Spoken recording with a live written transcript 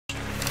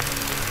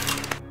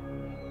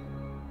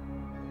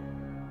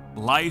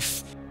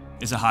life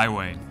is a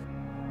highway.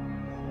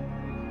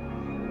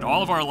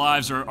 All of our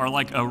lives are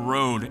like a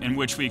road in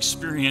which we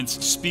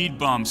experience speed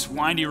bumps,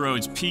 windy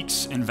roads,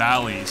 peaks, and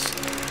valleys.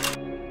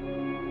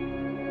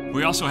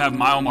 We also have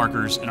mile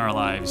markers in our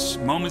lives,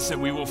 moments that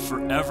we will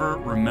forever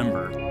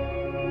remember.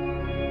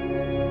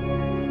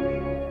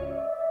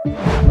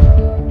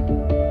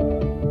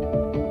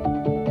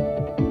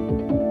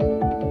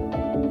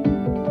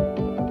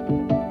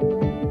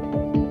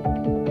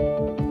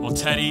 Well,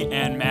 Teddy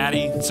and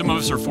Maddie, some of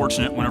us are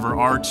fortunate whenever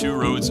our two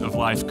roads of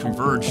life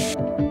converge.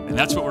 And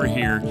that's what we're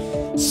here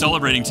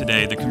celebrating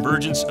today, the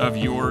convergence of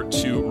your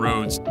two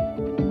roads.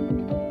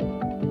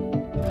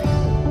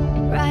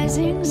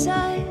 Rising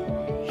sun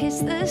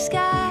hits the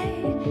sky,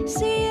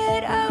 see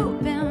it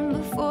open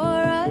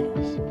before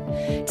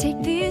us.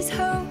 Take these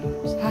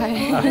hopes.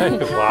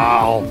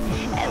 Wow.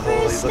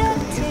 Every step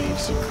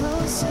takes you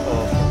closer.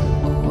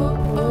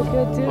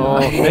 Oh,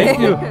 thank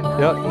you.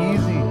 Yeah,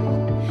 easy.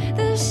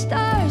 The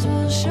stars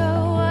will show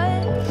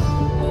us.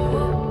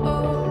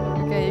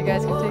 Okay, you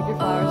guys can take your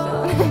flowers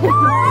down. It's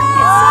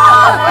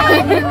all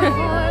for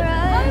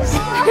us.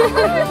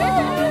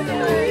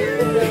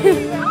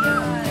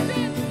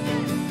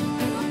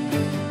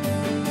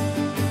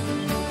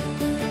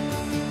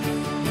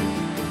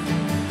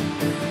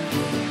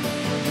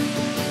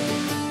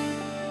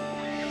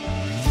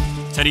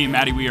 Teddy and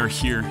Maddie, we are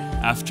here.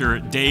 After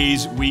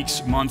days,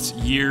 weeks, months,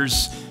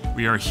 years,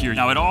 we are here.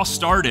 Now, it all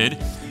started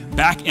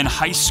back in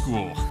high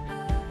school.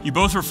 You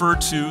both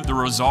referred to the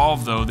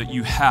resolve, though, that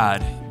you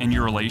had in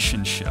your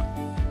relationship.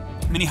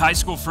 Many high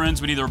school friends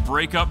would either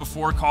break up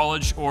before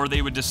college or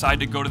they would decide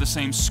to go to the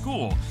same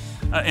school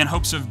in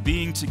hopes of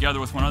being together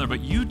with one another.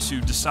 But you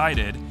two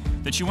decided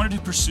that you wanted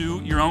to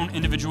pursue your own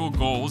individual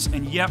goals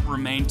and yet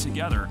remain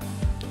together.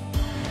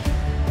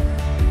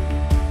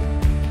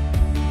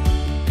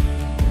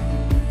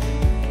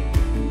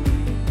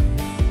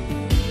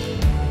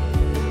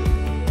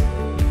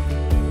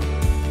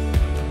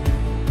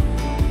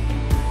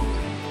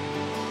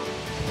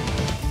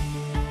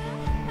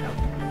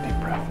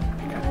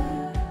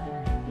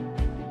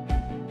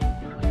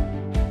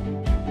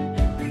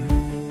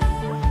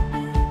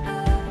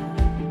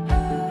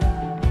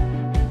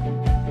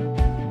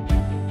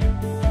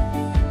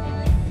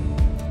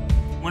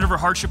 Whenever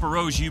hardship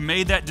arose, you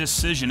made that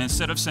decision.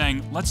 Instead of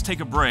saying, let's take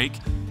a break,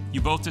 you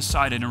both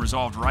decided and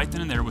resolved right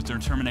then and there with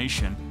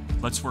determination,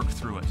 let's work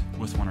through it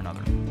with one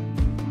another.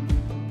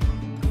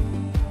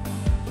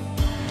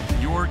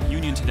 Your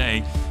union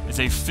today is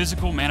a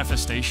physical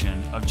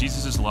manifestation of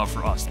Jesus' love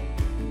for us.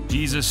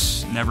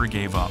 Jesus never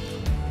gave up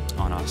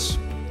on us,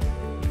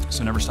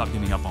 so never stop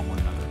giving up on one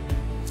another.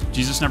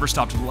 Jesus never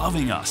stopped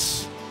loving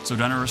us, so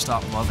don't ever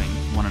stop loving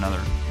one another.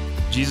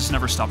 Jesus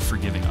never stopped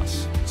forgiving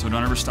us, so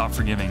don't ever stop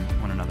forgiving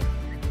one another.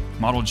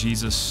 Model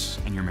Jesus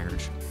in your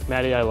marriage.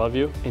 Maddie, I love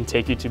you and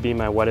take you to be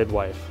my wedded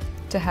wife.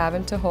 To have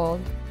and to hold.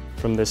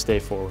 From this day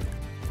forward.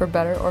 For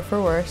better or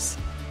for worse.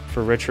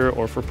 For richer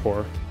or for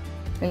poor.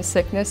 In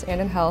sickness and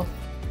in health.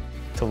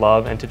 To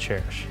love and to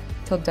cherish.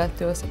 Till death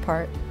do us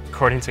apart.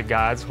 According to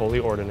God's holy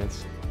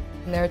ordinance.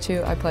 And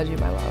thereto I pledge you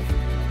my love.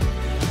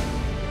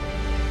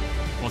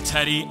 Well,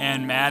 Teddy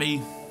and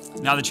Maddie,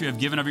 now that you have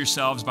given of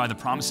yourselves by the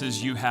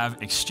promises you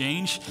have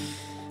exchanged,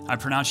 I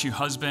pronounce you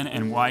husband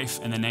and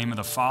wife in the name of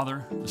the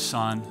Father, the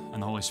Son,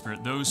 and the Holy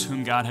Spirit. Those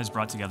whom God has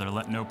brought together,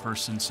 let no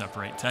person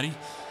separate. Teddy,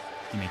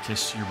 you may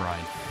kiss your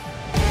bride.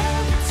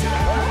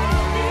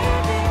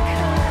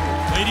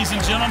 Ladies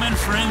and gentlemen,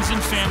 friends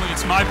and family,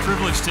 it's my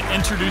privilege to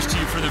introduce to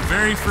you for the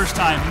very first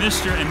time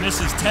Mr. and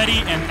Mrs. Teddy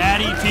and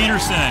Maddie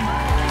Petersen.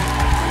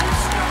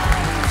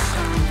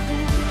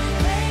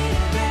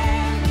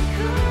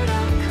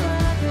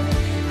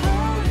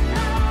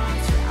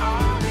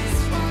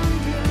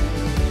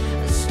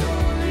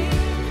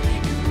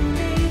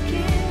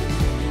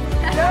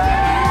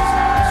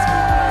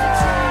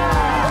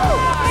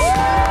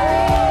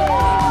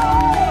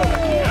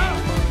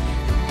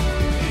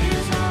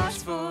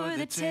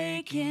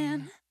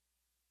 Taken.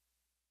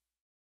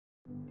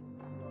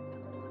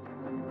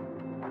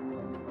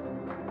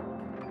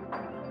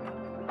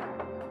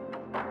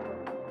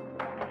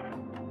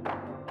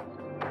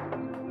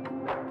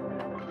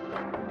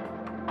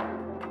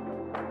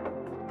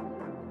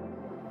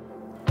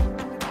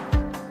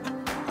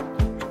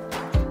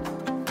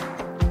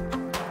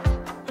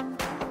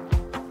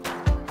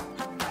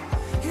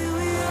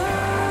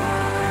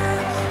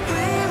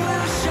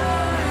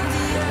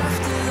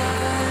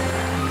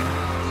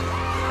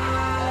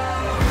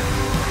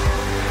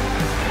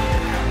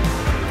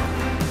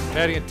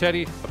 Maddie and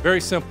Teddy, very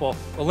simple.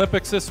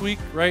 Olympics this week,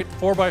 right?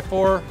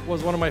 4x4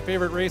 was one of my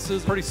favorite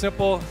races. Pretty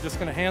simple. Just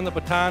gonna hand the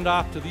baton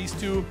off to these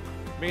two,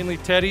 mainly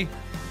Teddy.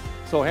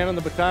 So handing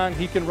the baton,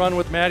 he can run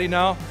with Maddie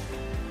now.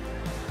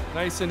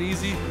 Nice and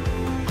easy.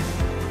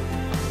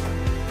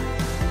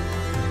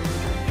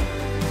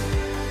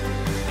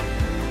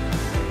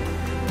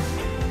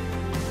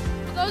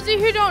 For those of you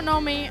who don't know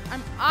me,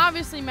 I'm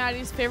obviously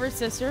Maddie's favorite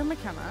sister,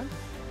 McKenna.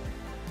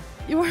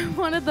 You are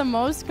one of the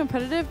most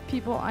competitive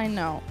people I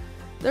know.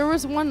 There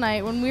was one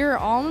night when we were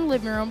all in the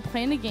living room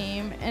playing a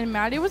game, and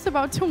Maddie was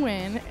about to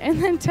win,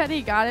 and then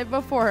Teddy got it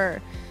before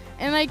her.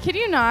 And I kid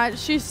you not,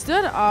 she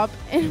stood up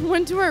and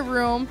went to her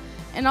room,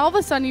 and all of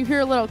a sudden you hear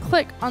a little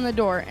click on the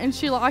door, and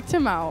she locked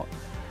him out.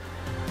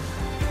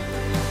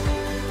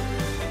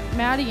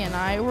 Maddie and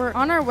I were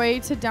on our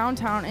way to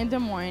downtown in Des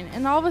Moines,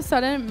 and all of a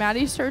sudden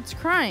Maddie starts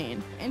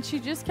crying, and she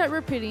just kept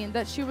repeating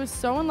that she was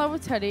so in love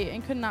with Teddy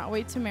and could not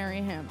wait to marry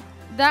him.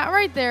 That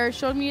right there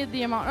showed me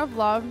the amount of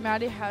love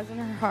Maddie has in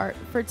her heart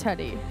for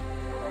Teddy.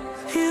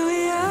 Here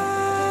we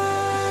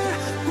are,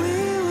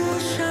 we will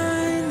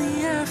shine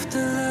the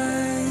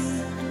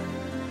afterlight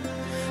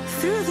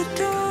through the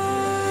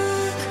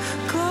dark,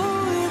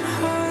 glowing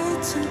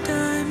hearts and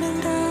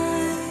diamond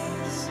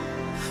eyes.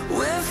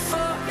 We're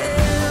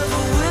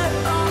forever, we're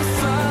on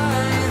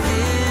fire.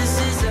 This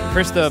is our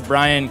Krista,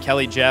 Brian,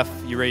 Kelly, Jeff,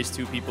 you raised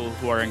two people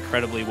who are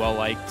incredibly well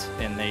liked,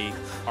 and they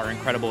are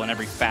incredible in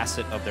every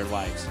facet of their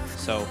lives.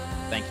 So,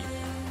 thank you.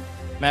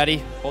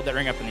 Maddie, hold that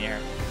ring up in the air.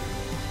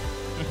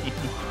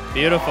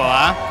 Beautiful,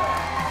 huh?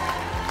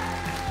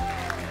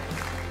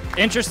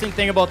 Interesting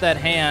thing about that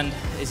hand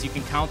is you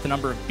can count the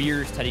number of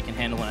beers Teddy can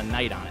handle in a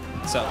night on it.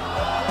 So,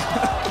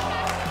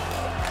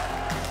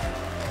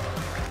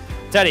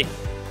 Teddy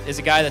is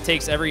a guy that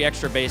takes every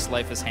extra base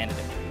life has handed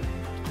him,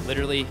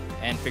 literally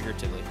and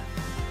figuratively.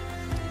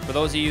 For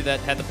those of you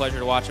that had the pleasure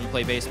to watch him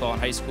play baseball in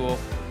high school,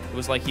 it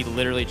was like he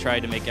literally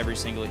tried to make every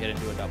single hit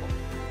into a double.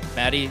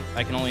 Maddie,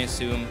 I can only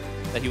assume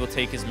that he will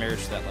take his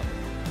marriage to that level.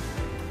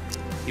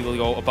 He will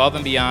go above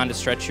and beyond to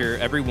stretch your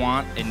every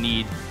want and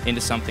need into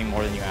something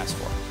more than you asked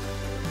for.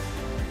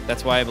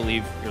 That's why I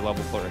believe your love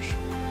will flourish.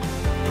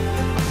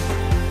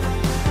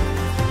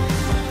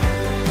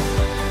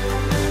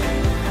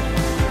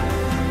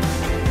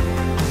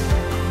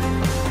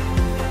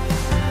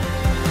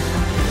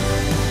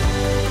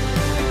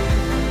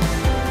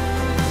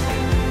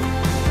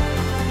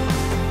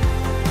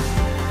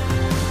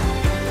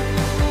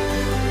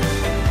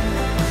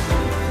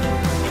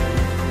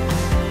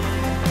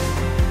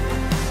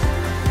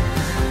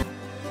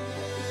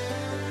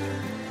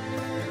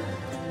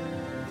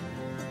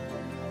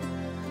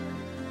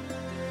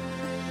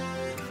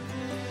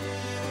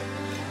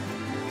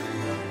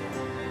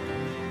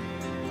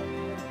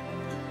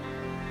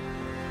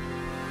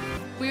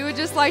 We would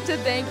just like to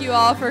thank you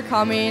all for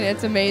coming.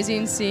 It's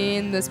amazing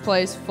seeing this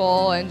place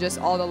full and just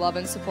all the love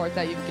and support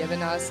that you've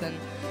given us. And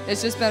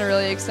it's just been a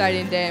really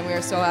exciting day, and we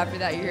are so happy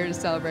that you're here to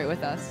celebrate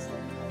with us.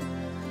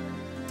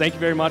 Thank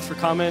you very much for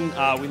coming.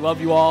 We love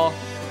you all.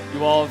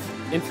 You all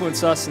have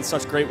influenced us in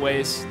such great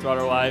ways throughout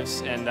our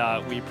lives, and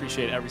we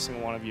appreciate every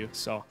single one of you.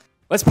 So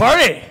let's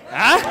party,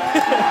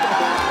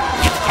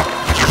 huh?